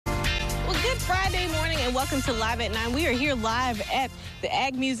Good Friday morning and welcome to Live at 9. We are here live at the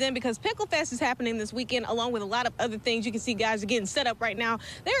Ag Museum because Pickle Fest is happening this weekend along with a lot of other things. You can see guys are getting set up right now.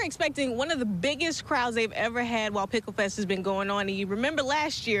 They're expecting one of the biggest crowds they've ever had while Pickle Fest has been going on. And you remember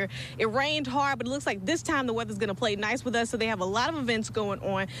last year it rained hard, but it looks like this time the weather's going to play nice with us. So they have a lot of events going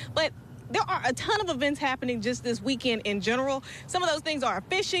on. But there are a ton of events happening just this weekend in general. Some of those things are a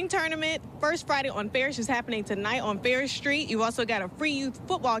fishing tournament. First Friday on Farish is happening tonight on Farish Street. You've also got a free youth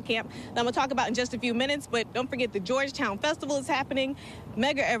football camp that I'm going to talk about in just a few minutes. But don't forget the Georgetown Festival is happening.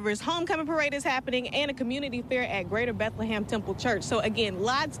 Mega Everest Homecoming Parade is happening, and a community fair at Greater Bethlehem Temple Church. So again,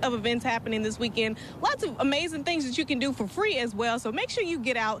 lots of events happening this weekend. Lots of amazing things that you can do for free as well. So make sure you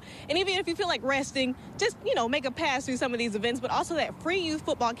get out. And even if you feel like resting, just, make a pass through some of these events. But also that free youth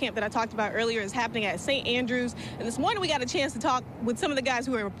football camp that I talked about earlier is happening at St. Andrews. And this morning we got a chance to talk with some of the guys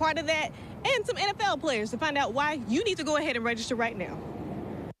who are a part of that and some NFL players to find out why you need to go ahead and register right now.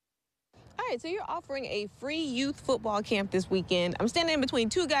 All right, so you're offering a free youth football camp this weekend. I'm standing in between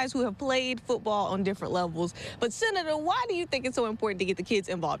two guys who have played football on different levels. But, Senator, why do you think it's so important to get the kids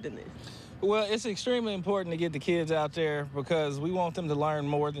involved in this? Well, it's extremely important to get the kids out there because we want them to learn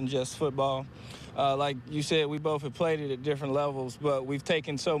more than just football. Like you said, we both have played it at different levels, but we've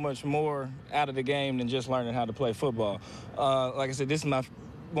taken so much more out of the game than just learning how to play football. Like I said, this is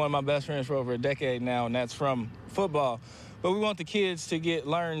one of my best friends for over a decade now, and that's from football. But we want the kids to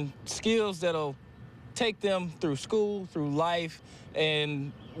learn skills that'll take them through school, through life,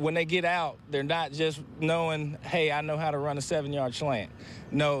 and when they get out, they're not just knowing, hey, I know how to run a 7-yard slant.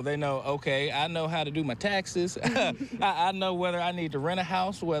 No, they know, okay, I know how to do my taxes. I know whether I need to rent a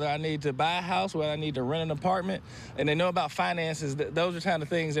house, whether I need to buy a house, whether I need to rent an apartment. And they know about finances. Those are kind of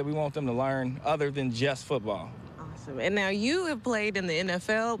things that we want them to learn other than just football. Awesome. And now you have played in the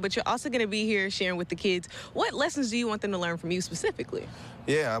NFL, but you're also going to be here sharing with the kids. What lessons do you want them to learn from you specifically?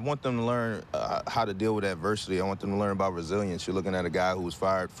 Yeah, I want them to learn how to deal with adversity. I want them to learn about resilience. You're looking at a guy who was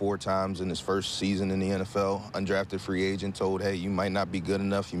fired 4 times in his first season in the NFL, undrafted free agent, told, hey, you might not be good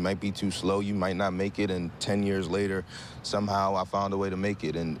enough, you might be too slow, you might not make it, and 10 years later, somehow I found a way to make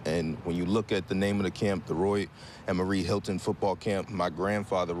it. And when you look at the name of the camp, the Roy and Marie Hilton football camp, my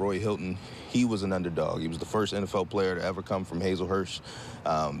grandfather, Roy Hilton, he was an underdog. He was the first NFL player to ever come from Hazelhurst,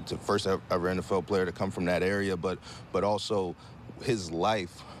 the first ever NFL player to come from that area, but also his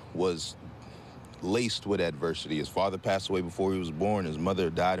life was laced with adversity. His father passed away before he was born. His mother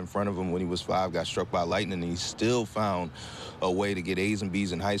died in front of him when he was 5, got struck by lightning, and he still found a way to get A's and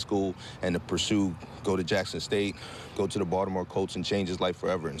B's in high school and to go to Jackson State, go to the Baltimore Colts, and change his life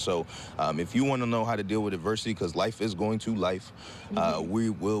forever. And so if you want to know how to deal with adversity, because life is going to life,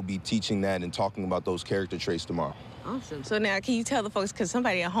 we will be teaching that and talking about those character traits tomorrow. Awesome. So now, can you tell the folks, because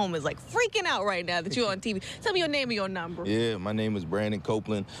somebody at home is like freaking out right now that you're on TV. Tell me your name and your number. Yeah, my name is Brandon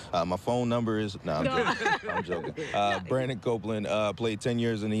Copeland. My phone number is, I'm joking. Brandon Copeland, played 10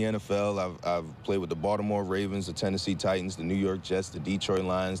 years in the NFL. I've played with the Baltimore Ravens, the Tennessee Titans, the New York Jets, the Detroit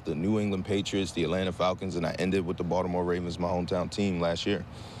Lions, the New England Patriots, the Atlanta Falcons, and I ended with the Baltimore Ravens, my hometown team, last year.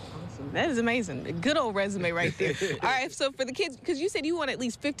 That is amazing. A good old resume right there. All right, so for the kids, because you said you want at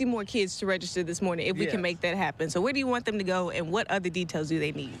least 50 more kids to register this morning if we can make that happen. So where do you want them to go, and what other details do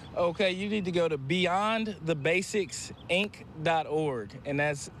they need? Okay, you need to go to beyondthebasicsinc.org, and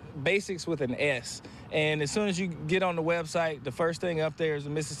that's basics with an S. And as soon as you get on the website, the first thing up there is the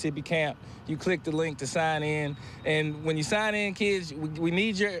Mississippi camp. You click the link to sign in. And when you sign in, kids, we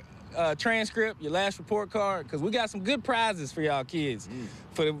need your transcript, your last report card, because we got some good prizes for y'all kids.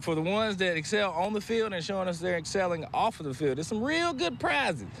 For the ones that excel on the field and showing us they're excelling off of the field. There's some real good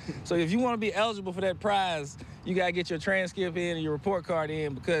prizes. So if you want to be eligible for that prize, you got to get your transcript in and your report card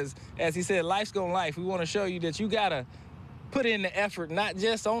in, because, as he said, life's gonna life. We want to show you that you got to put in the effort, not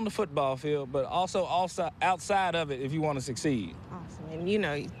just on the football field, but also outside of it if you want to succeed. Awesome. And,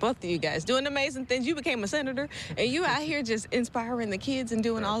 both of you guys doing amazing things. You became a senator, and you out here just inspiring the kids and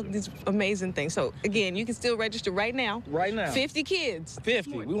doing all these amazing things. So, again, you can still register right now. Right now. 50 kids.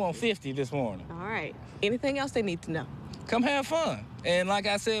 50. We want 50 this morning. All right. Anything else they need to know? Come have fun. And like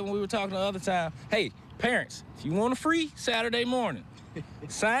I said when we were talking the other time, hey, parents, if you want a free Saturday morning,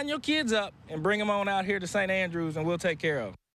 sign your kids up and bring them on out here to St. Andrews, and we'll take care of them.